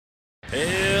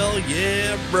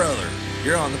yeah, brother.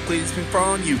 You're on the Cleetus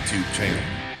McFarland YouTube channel.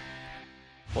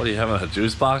 What are you having, a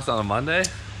juice box on a Monday?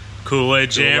 Kool-Aid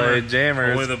Jammer. Kool-Aid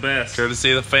Jammers. Only the best.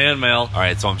 Courtesy of the fan mail. All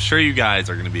right, so I'm sure you guys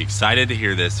are going to be excited to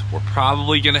hear this. We're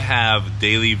probably going to have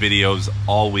daily videos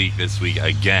all week this week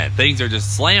again. Things are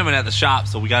just slamming at the shop,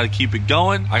 so we got to keep it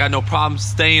going. I got no problem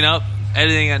staying up,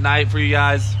 editing at night for you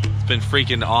guys. It's been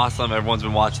freaking awesome. Everyone's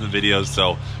been watching the videos,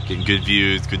 so getting good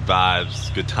views, good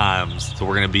vibes, good times. So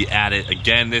we're going to be at it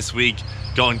again this week.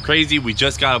 Going crazy. We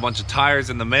just got a bunch of tires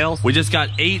in the mail. We just got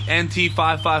 8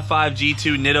 NT555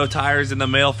 G2 Nitto tires in the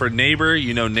mail for Neighbor.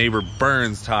 You know Neighbor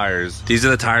burns tires. These are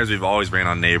the tires we've always ran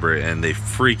on Neighbor, and they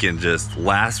freaking just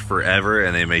last forever,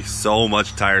 and they make so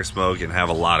much tire smoke and have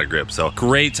a lot of grip. So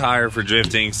great tire for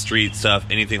drifting, street stuff,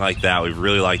 anything like that. We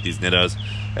really like these Nittos.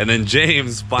 And then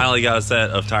James finally got a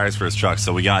set of tires for his truck.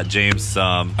 So we got James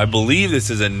some, I believe this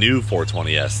is a new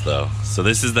 420S though. So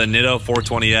this is the Nitto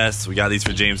 420S. We got these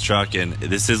for James' truck, and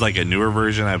this is like a newer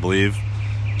version, I believe.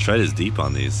 Tread is deep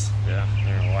on these. Yeah,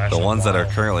 they're last the ones that are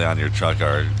currently on your truck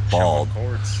are bald.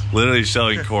 Literally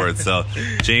showing cords. So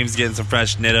James getting some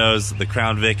fresh Nittos. The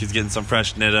Crown Vic is getting some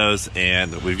fresh Nittos.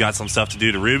 And we've got some stuff to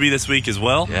do to Ruby this week as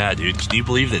well. Yeah, dude, can you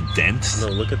believe the dent? No,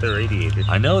 look at the radiator.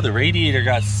 I know, the radiator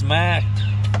got smacked.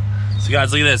 So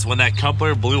guys, look at this. When that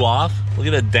coupler blew off, look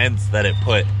at the dents that it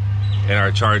put in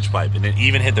our charge pipe, and it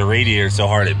even hit the radiator so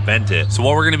hard it bent it. So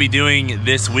what we're gonna be doing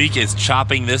this week is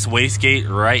chopping this wastegate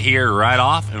right here, right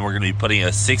off, and we're gonna be putting a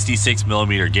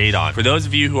 66mm gate on. For those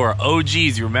of you who are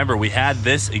OGs, you remember we had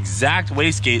this exact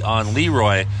wastegate on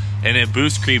Leroy, and it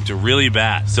boost creeped really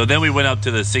bad. So then we went up to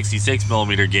the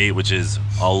 66mm gate, which is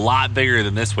a lot bigger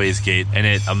than this wastegate, and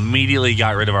it immediately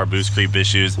got rid of our boost creep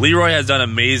issues. Leroy has done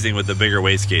amazing with the bigger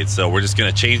wastegate, so we're just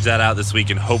gonna change that out this week,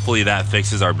 and hopefully that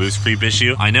fixes our boost creep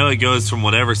issue. I know it goes from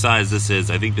whatever size this is,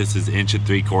 I think this is 1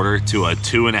 3/4 inch to a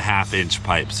 2.5 inch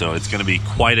pipe, so it's gonna be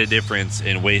quite a difference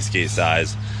in wastegate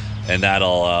size, and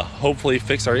that'll hopefully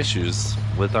fix our issues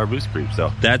with our boost creep.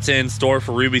 So that's in store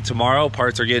for Ruby tomorrow.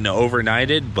 Parts are getting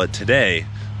overnighted, but today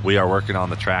we are working on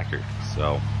the tracker.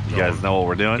 So you guys know what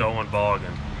we're doing? Going bogging.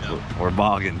 We're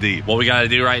bogging deep. What we got to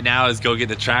do right now is go get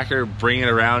the tracker, bring it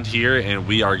around here, and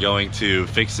we are going to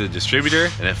fix the distributor.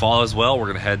 And if all is well, we're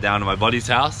going to head down to my buddy's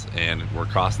house, and we're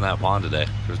crossing that pond today.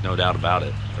 There's no doubt about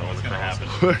it. What's going to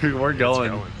happen? We're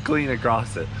going clean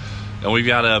across it. And we've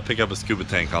got to pick up a scuba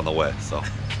tank on the way, so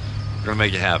we're going to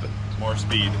make it happen. More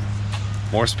speed.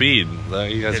 More speed.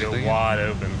 You guys Get it wide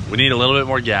open. We need a little bit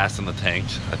more gas in the tank,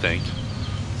 I think.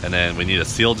 And then we need a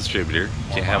sealed distributor.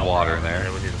 Can't have water in there.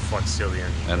 Yeah, we need to flex seal the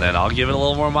engine. And then I'll give it a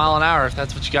little more mile an hour if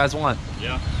that's what you guys want.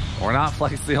 Yeah. We're not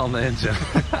flex sealing the engine.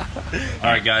 All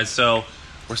right, guys. So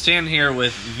we're standing here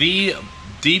with the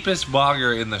deepest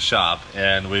bogger in the shop,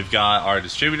 and we've got our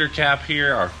distributor cap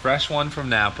here, our fresh one from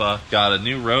Napa. Got a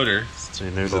new rotor. Is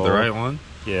it the right one?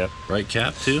 Yeah. Right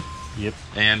cap too? Yep.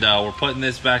 And we're putting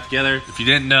this back together. If you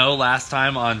didn't know, last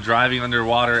time on Driving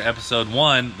Underwater episode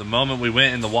 1, the moment we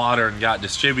went in the water and got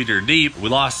distributor deep, we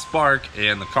lost spark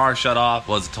and the car shut off.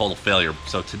 Was a total failure.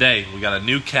 So today we got a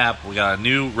new cap, we got a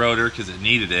new rotor because it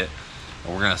needed it,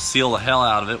 and we're gonna seal the hell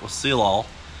out of it with Seal All,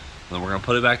 and then we're gonna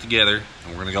put it back together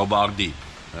and we're gonna go bog deep.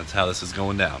 That's how this is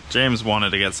going down. James wanted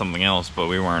to get something else, but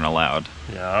we weren't allowed.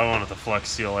 Yeah, I wanted to flex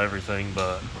seal everything,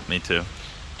 but Me too.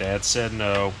 Dad said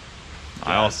no.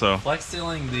 I also. Flex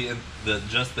sealing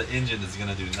just the engine is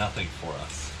gonna do nothing for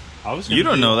us. I was. You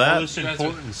don't know that. All this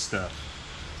important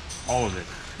stuff. All of it.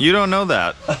 You don't know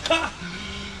that.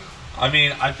 I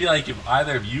mean, I feel like if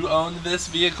either of you owned this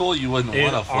vehicle, you wouldn't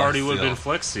want to flex already would have seal. been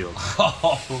flex sealed.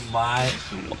 Oh my!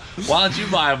 Why don't you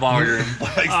buy a bogger and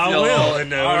flex seal? I will.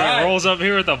 And All when right. it rolls up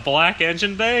here with a black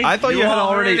engine bay. I thought you had all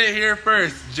already. heard it here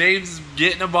first. James is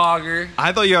getting a bogger.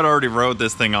 I thought you had already rode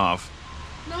this thing off.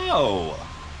 No.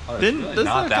 Didn't Really doesn't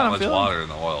not that kinda much feel- water in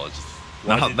the oil. It's just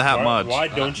Not that much. Why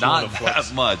don't you not want to flex?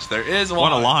 that much. There is one.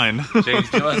 What a line. James,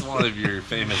 give us one of your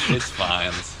famous "it's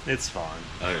fines." It's fine.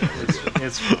 Okay, we're good.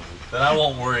 It's fine. Then I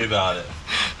won't worry about it.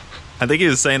 I think he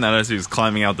was saying that as he was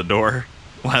climbing out the door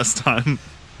last time.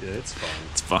 Yeah, it's fine.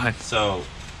 It's fine. So,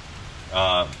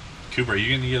 Cooper, are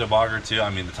you gonna get a bogger too? I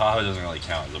mean, the Tahoe doesn't really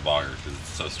count as a bogger because it's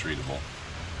so streetable.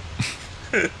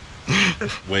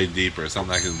 Way deeper,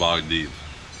 something that can bog deep.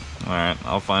 Alright,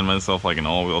 I'll find myself like an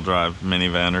all-wheel drive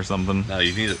minivan or something. No,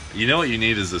 you need. You know what you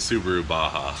need is a Subaru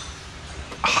Baja.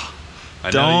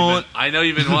 I know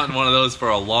you've been wanting one of those for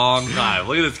a long time.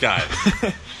 Look at this guy.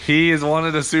 He has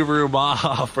wanted a Subaru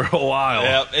Baja for a while.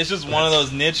 Yeah, it's just one of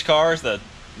those niche cars that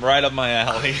right up my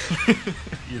alley.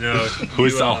 You know, We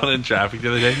saw one in traffic the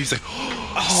other day. He's like,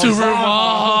 Subaru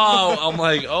Baja. I'm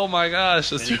like, oh my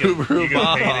gosh, a Subaru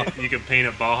Baja. You can paint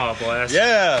it Baja Blast.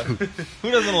 Yeah.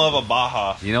 Who doesn't love a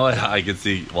Baja? You know what? I could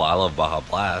see. Well, I love Baja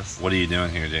Blast. What are you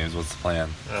doing here, James? What's the plan?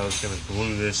 I was going to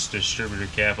glue this distributor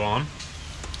cap on.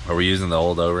 Are we using the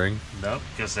old O-ring? Nope,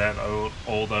 because that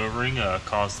old O-ring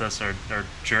cost us our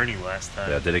journey last time.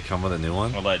 Yeah. Did it come with a new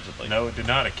one? Allegedly. No, it did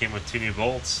not. It came with 2 new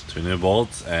bolts. 2 new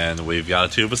bolts, and we've got a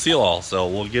tube of seal all, so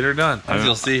we'll get her done. As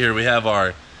you'll see here, we have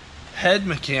our head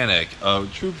mechanic, a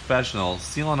true professional,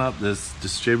 sealing up this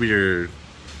distributor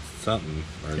something.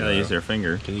 You gotta use your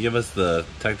finger. Can you give us the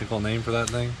technical name for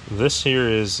that thing? This here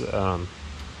is,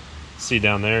 see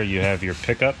down there, you have your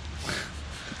pickup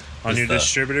on your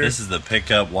distributor. This is the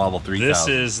pickup Wobble 3000. This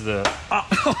is the...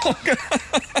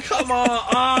 Come on!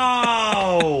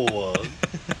 Oh!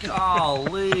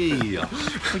 Golly!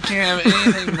 We can't have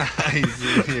anything nice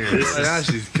in here. This is-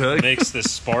 she's cooked. makes the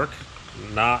spark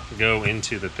not go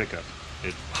into the pickup.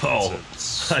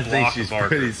 I think she's marker.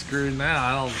 pretty screwed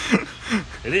now.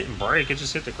 It didn't break. It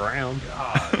just hit the ground.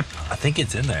 I think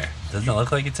it's in there. Doesn't it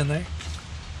look like it's in there?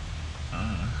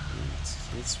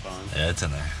 It's fine. Yeah, it's in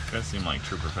there. Does seem like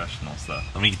true professional stuff.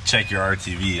 Let me check your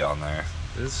RTV on there.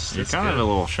 You're kind of a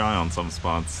little shy on some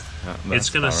spots.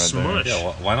 It's gonna smush.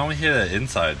 Yeah, why don't we hit an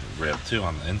inside rib too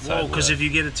on the inside? Well, because lip? if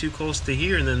you get it too close to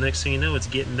here, and then next thing you know, it's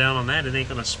getting down on that, it ain't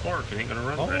gonna spark. It ain't gonna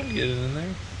run I'll right. get it in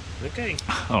there. Okay.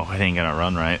 Oh, it ain't gonna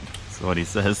run right. That's what he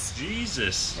says.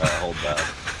 Jesus. All right, hold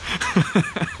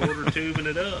that. Quarter tubing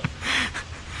it up.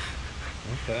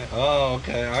 Okay. Oh,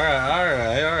 okay. All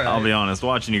right. I'll be honest,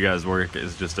 watching you guys work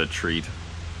is just a treat.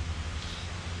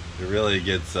 It really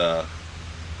gets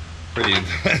pretty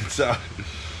intense. I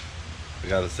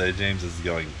gotta say, James, this is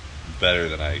going better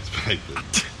than I expected.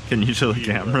 Can you show the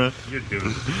camera? You're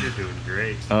doing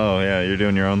great. Oh yeah, you're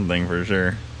doing your own thing for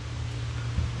sure.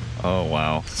 Oh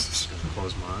wow. Just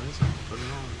close my eyes and put it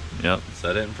on. Yep.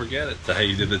 Set it and forget it. That's how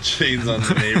you did the chains on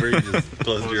the neighbor. You just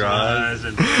closed your my eyes.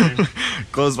 and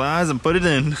Close my eyes and put it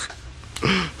in.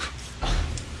 And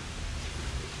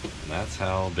that's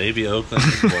how baby Oakland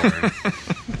was born.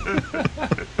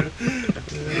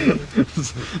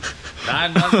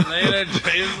 9 months later,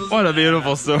 James was What a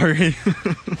beautiful story. Look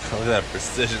at that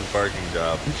precision parking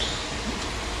job.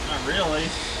 Not really.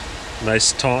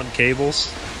 nice taunt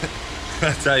cables.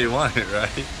 That's how you want it,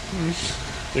 right?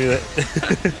 Look at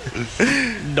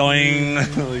that. Doing. Like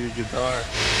a guitar.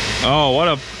 Oh,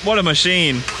 what a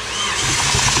machine.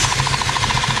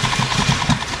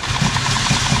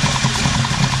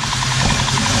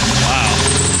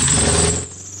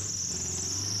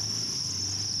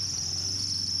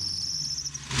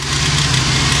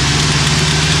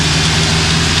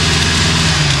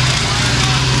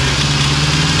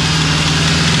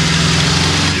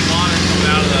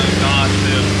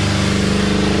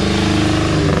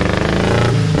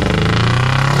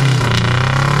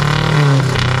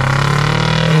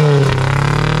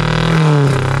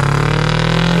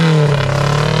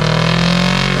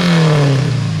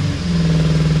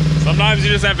 Sometimes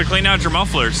you just have to clean out your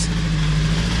mufflers.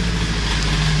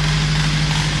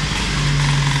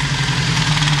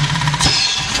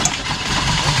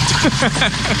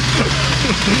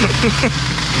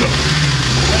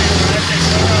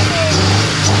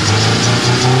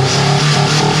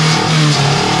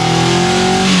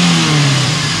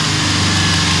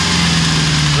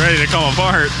 Ready to come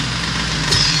apart.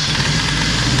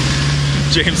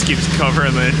 James keeps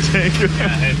covering the intake. Yeah,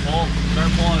 hey,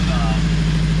 start pulling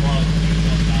plug.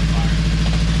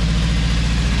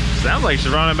 Sounds like she's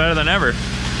running better than ever.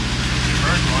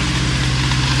 First one.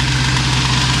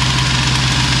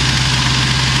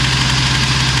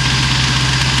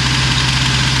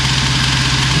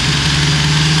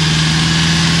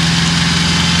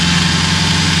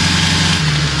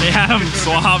 They had them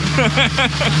swapped.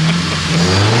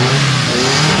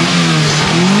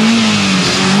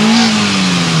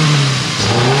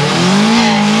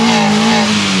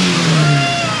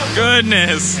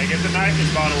 Goodness. Hey, get the knife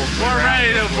bottle. We're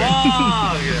ready to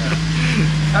vlog!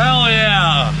 Hell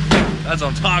yeah! That's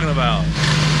what I'm talking about.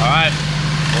 Alright,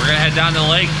 we're gonna head down to the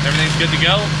lake. Everything's good to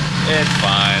go? It's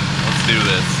fine. Let's do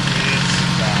this. It's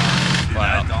fine.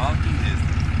 Wow. That donkey is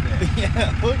thick.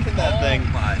 Yeah, look at that thing.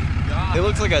 Oh my god. It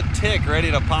looks like a tick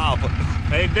ready to pop.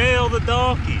 Hey, Dale the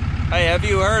donkey. Hey, have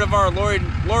you heard of our Lord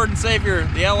and Savior,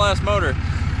 the LS motor?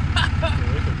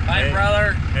 Hi,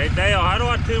 brother. Hey, Dale, how do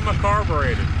I tune my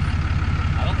carburetor?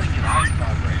 I don't think it has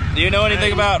carburetor. Do you know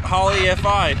anything about Holly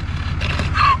FI?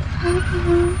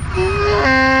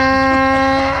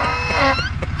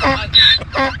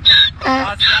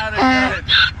 That sounded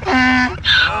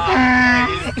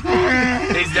good.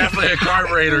 a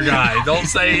carburetor guy. Don't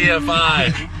say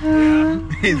EFI.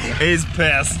 He's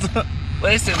pissed.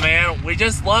 Listen, man, we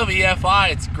just love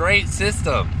EFI. It's a great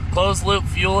system. Closed loop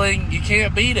fueling, you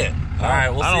can't beat it. All right,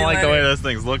 we'll see you later. I don't like the way this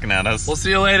thing's looking at us. We'll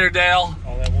see you later, Dale.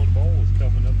 Oh, that one bowl is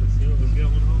coming up this hill and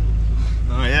going home.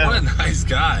 Oh, yeah. What a nice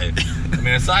guy. I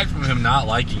mean, aside from him not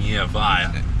liking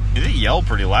EFI, he yelled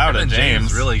pretty loud at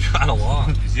James. Really got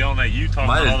along. He's yelling at you, talking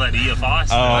about all that EFI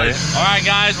stuff. Oh, yeah. All right,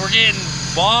 guys, we're getting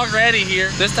bog ready here.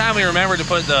 This time we remembered to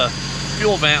put the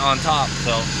fuel vent on top,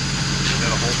 so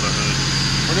That'll hold the hood.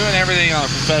 we're doing everything on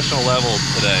a professional level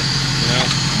today, you know?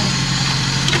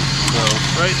 So,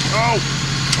 Right. Oh,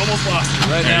 almost lost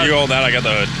it. right Here, now, you hold that, I got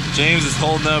the hood. James is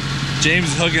holding up, James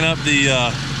is hooking up the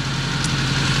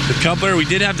coupler. We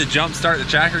did have to jump start the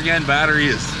tracker again. Battery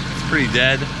is pretty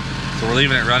dead, so we're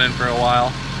leaving it running for a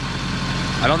while.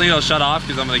 I don't think it'll shut off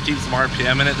because I'm going to keep some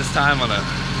RPM in it this time, on a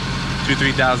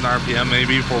 2,000–3,000 RPM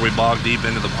maybe before we bog deep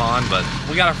into the pond. But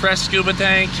we got a fresh scuba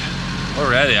tank. We're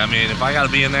ready. I mean, if I got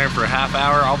to be in there for a half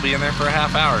hour, I'll be in there for a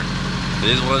half hour. It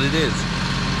is what it is.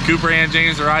 Cooper and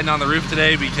James are riding on the roof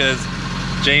today because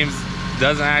James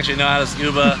doesn't actually know how to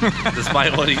scuba,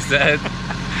 despite what he said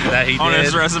that he On did.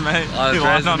 his resume. On his He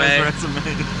lied resume. on his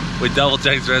resume. We double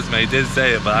checked his resume. He did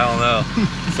say it, but I don't know.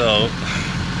 So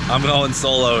I'm going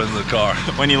solo in the car.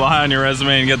 When you lie on your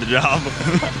resume and get the job.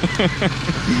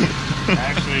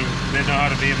 Actually, didn't know how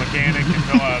to be a mechanic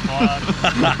until I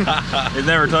applied. He's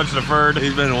never touched a bird.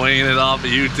 He's been winging it off of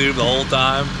YouTube the whole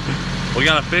time. We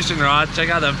got a fishing rod. Check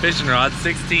out that fishing rod,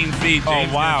 16 feet. Oh,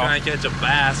 James wow. Trying to catch a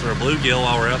bass or a bluegill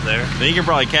while we're up there. Then you can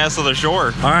probably cast to the shore.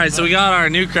 All right, so we got our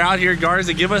new crowd here.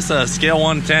 Garza, give us a scale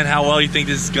 1 to 10 how well you think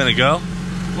this is gonna go.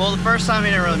 Well, the first time he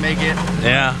didn't really make it.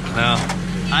 Yeah, no.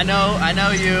 I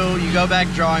know you go back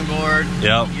drawing board.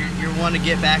 Yep. You're one to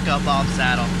get back up off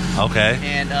saddle. Okay.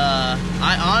 And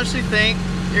I honestly think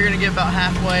you're gonna get about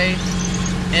halfway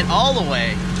and all the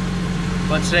way.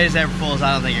 But today's April Fool's,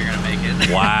 I don't think you're gonna make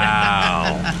it.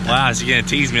 Wow. Wow, so you're gonna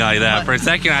tease me like that. But- For a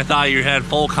second, I thought you had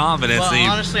full confidence. Well, that you...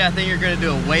 honestly, I think you're gonna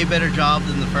do a way better job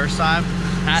than the first time.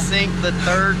 I think the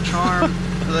third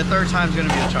time's gonna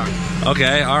be the charm.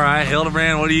 Okay, all right.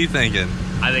 Hildebrand, what are you thinking?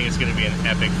 I think it's going to be an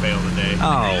epic fail today.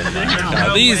 Oh, my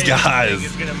God. These guys.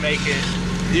 It's going to make it.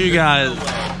 You guys.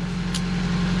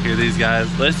 Hear these guys?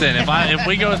 Listen, if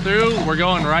we go through, we're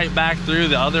going right back through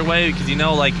the other way because, you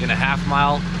know, like in a half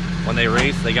mile when they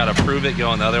race, they got to prove it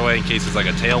going the other way in case it's like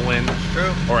a tailwind.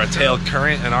 True. Or a tail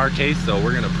current in our case, so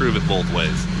we're going to prove it both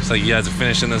ways. Looks like you guys are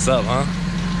finishing this up, huh?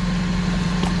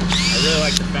 I really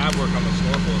like the fab work on the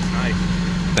snorkel. It's nice.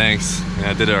 Thanks. Yeah,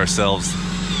 I did it ourselves.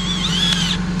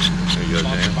 There you go,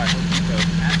 James.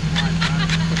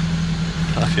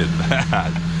 Look at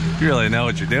that. You really know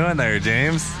what you're doing there,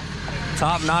 James.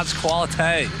 Top-notch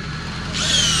quality. You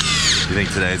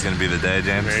think today's gonna be the day,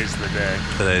 James? Today's the day.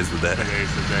 Today's the day.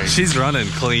 Today's the day. She's running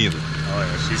clean. Oh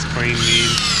yeah, she's clean, mean,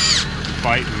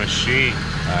 fighting machine.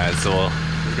 All right, so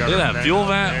We got look her at that fuel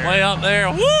vent there. way up there.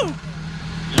 Woo!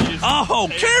 Oh,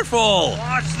 careful!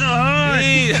 Watch the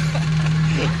hood.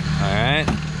 All right.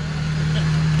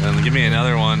 Then give me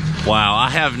another one. Wow, I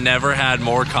have never had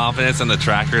more confidence in the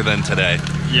tractor than today.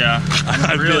 Yeah,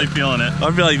 I'm really feeling it.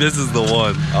 I feel like this is the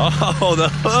one. Oh, the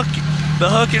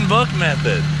hook and book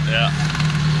method. Yeah.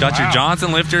 Got your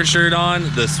Johnson lifter shirt on,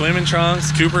 the swimming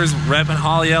trunks. Cooper's repping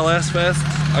Holly LS Fest.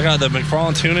 I got the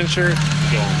McFarland tuning shirt.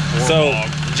 So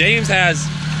James has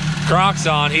Crocs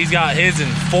on. He's got his in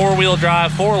 4-wheel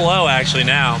drive, 4 low actually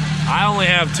now. I only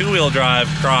have 2-wheel drive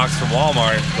Crocs from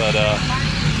Walmart, but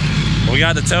we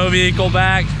got the tow vehicle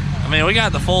back. I mean, we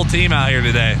got the full team out here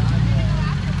today.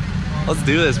 Let's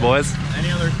do this, boys. Any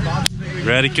other spots?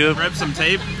 Ready, Coop? Rip some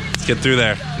tape. Let's get through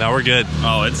there. Now we're good.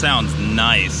 Oh, it sounds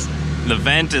nice. The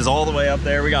vent is all the way up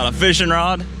there. We got a fishing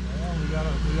rod. We got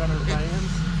our fans.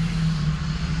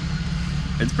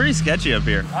 It's pretty sketchy up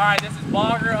here. All right, this is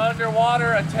Bogger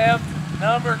Underwater attempt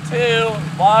number 2,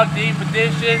 Bog Deep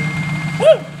Edition.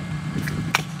 Woo!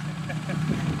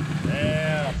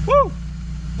 Yeah. Woo!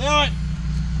 Do it!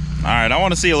 All right, I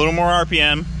want to see a little more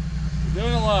RPM. We're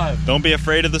doing it live. Don't be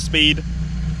afraid of the speed.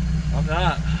 I'm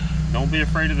not. Don't be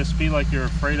afraid of the speed like you're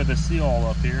afraid of the seal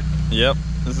up here. Yep,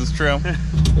 this is true.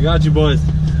 I got you, boys.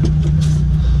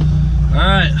 All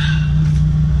right.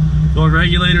 Going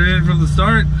regulator in from the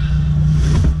start.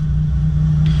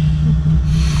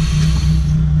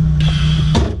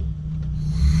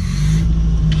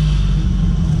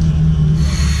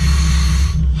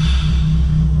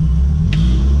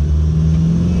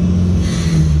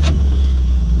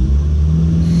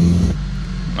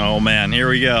 Oh man, here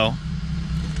we go.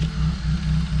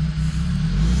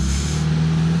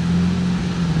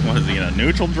 What is he gonna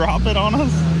neutral drop it on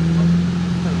us?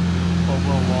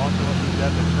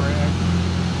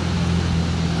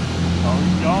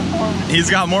 He's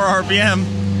got more RPM.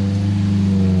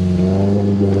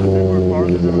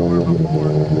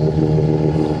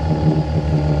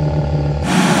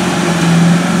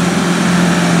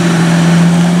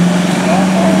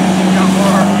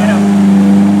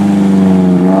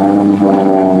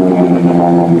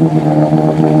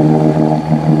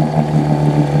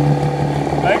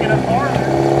 Making it farther.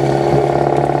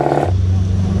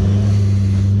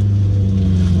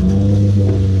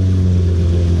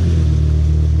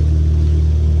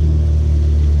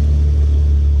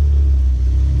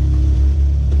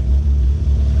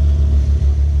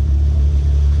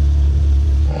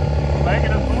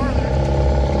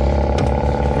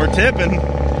 Tipping. Gotta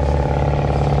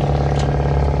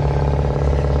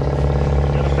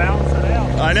balance it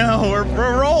out. I know, we're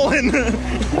rolling. Tipping.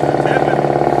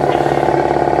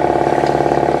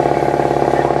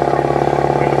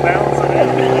 Gotta balance it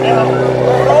out.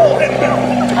 We're rolling.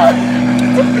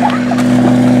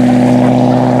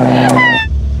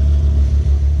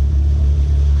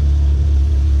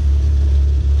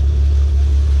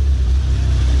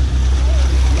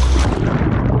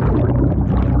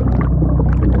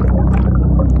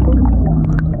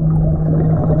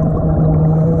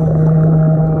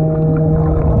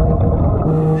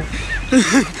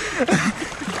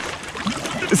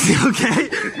 Is he okay?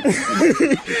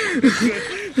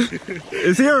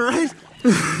 Is he alright?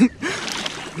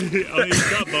 Oh, he's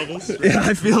got bubbles. Yeah,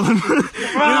 I feel him.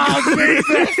 Oh,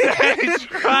 Jesus!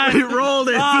 He rolled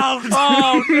it.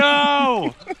 Oh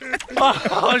no!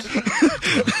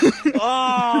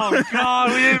 Oh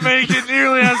God, we didn't make it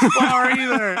nearly as far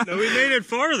either. No, we made it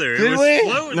farther. Did it was we?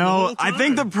 floating the No, whole I time.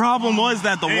 think the problem was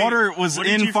that the water was what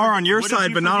did in you far on your what did side,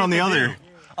 you but not on the forget to other. do?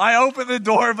 I opened the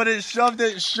door, but it shoved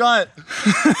it shut.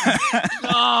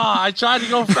 I tried to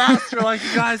go faster, like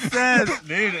you guys said.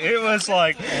 Dude, it was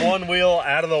like one wheel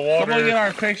out of the water. Come on, get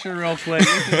our picture real quick.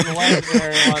 This is the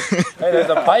legendary one. Hey, there's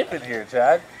a pipe in here,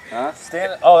 Chad. Huh?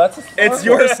 Stand. Oh, that's a snorkel. It's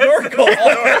your snorkel.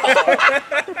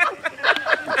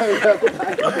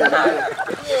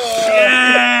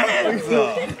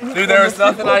 Dude, there was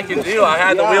nothing I could do. I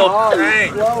had the wheel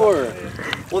cranked.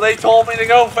 Well, they told me to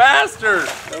go faster.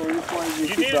 You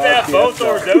needed to have both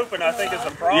doors open, I think is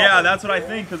the problem. Yeah, that's what I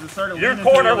think, because it started Your leaning to the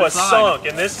corner other was side. sunk,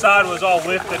 and this side was all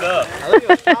lifted up.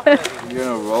 You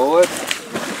gonna roll it?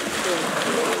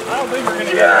 I don't think we're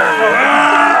gonna get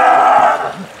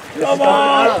it. Come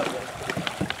on.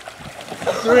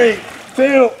 3,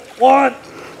 2, 1.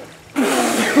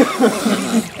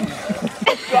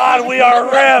 God, we are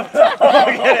ripped. Start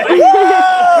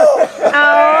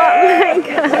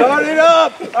it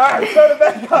up! Alright, start it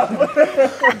back up.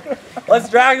 Let's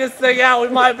drag this thing out. We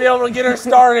might be able to get her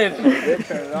started. We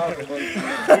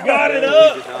got it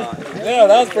up. Yeah,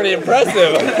 that was pretty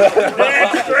impressive.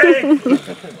 That's great.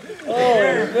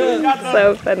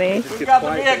 So funny. We got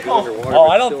the vehicle. Oh,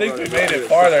 I don't think we made it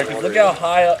farther because look how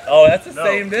high up. Oh, that's the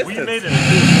same distance. We made it.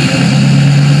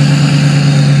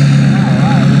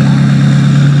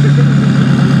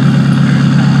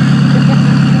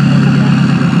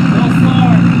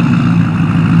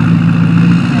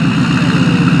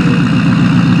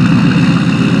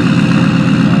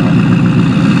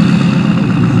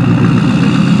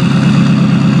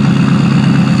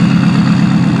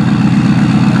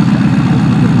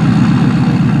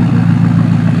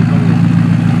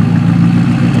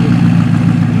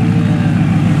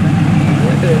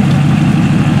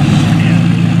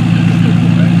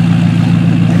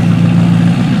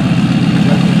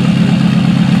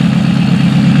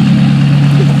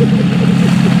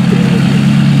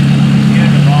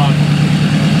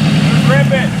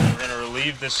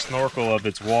 Snorkel of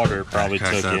its water probably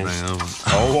took in.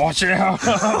 Oh, watch out!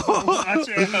 Watch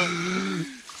out!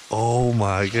 Oh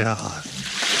my God!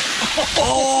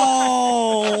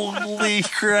 Holy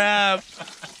crap!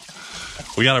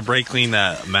 We gotta brake clean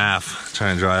that MAF. Try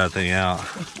and dry that thing out.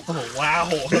 Oh wow!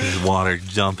 There's water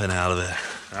jumping out of it.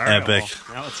 Right, Epic.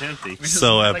 Well, now it's empty.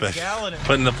 So epic.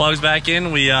 Putting the plugs back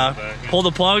in. We pulled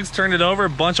the plugs, turned it over. A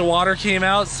bunch of water came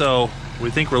out, so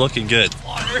we think we're looking good.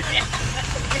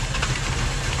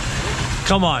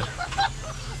 Come on.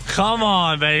 Come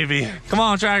on, baby. Come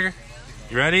on, Tracker.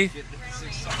 You ready?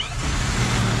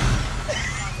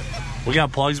 We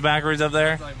got plugs backwards up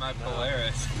there.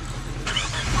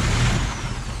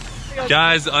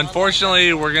 Guys,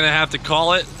 unfortunately, we're going to have to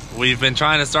call it. We've been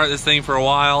trying to start this thing for a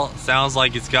while. Sounds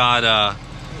like it's got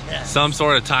some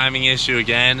sort of timing issue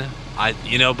again. But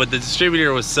the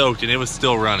distributor was soaked and it was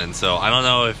still running. So I don't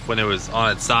know if when it was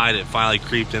on its side, it finally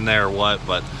creeped in there or what,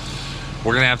 but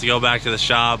we're gonna have to go back to the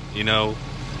shop,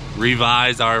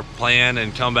 revise our plan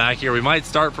and come back here. We might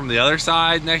start from the other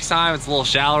side next time. It's a little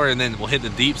shallower, and then we'll hit the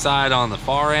deep side on the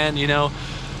far end, you know.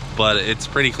 But it's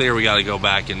pretty clear we got to go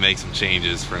back and make some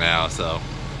changes for now. So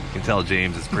you can tell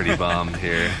James is pretty bummed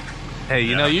here. Hey,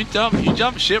 you know, you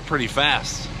jump ship pretty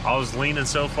fast. I was leaning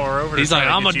so far over. He's like,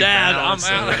 I'm a dad. I'm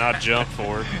so out. then I jump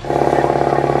forward.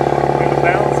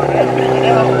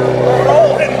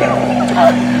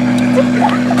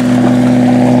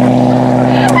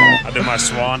 I did my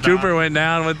swan dive. Cooper went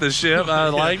down with the ship. I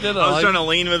liked it. I was trying to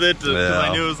lean with it because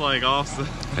I knew it was like off the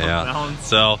balance.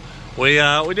 So we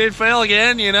did fail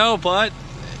again, you know, but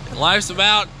life's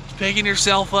about picking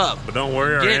yourself up. But don't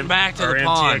worry, getting back to the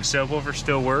pond. MTX subwoofer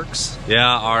still works.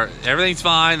 Yeah, everything's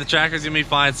fine. The tracker's gonna be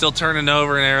fine. Still turning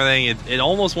over and everything. It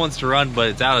almost wants to run, but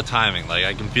it's out of timing. Like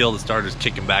I can feel the starters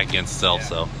kicking back against itself.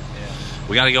 So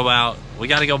we got to go out. We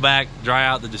got to go back, dry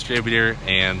out the distributor,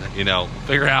 and you know,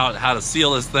 figure out how to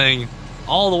seal this thing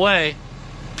all the way.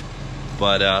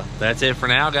 But that's it for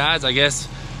now, guys. I guess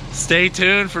stay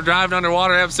tuned for Driving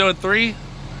Underwater episode 3.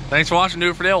 Thanks for watching. Do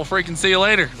it for Dale. We'll freaking see you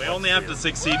later. We only have to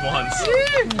succeed once.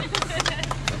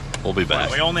 We'll be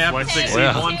back. We only have to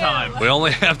succeed one time. We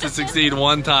only have to succeed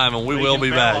one time, and we will be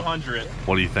back. 100.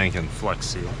 What are you thinking? Flex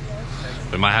seal.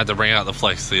 We might have to bring out the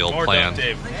Flex Seal More plan. duct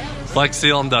tape. Flex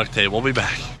Seal and duct tape. We'll be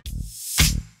back.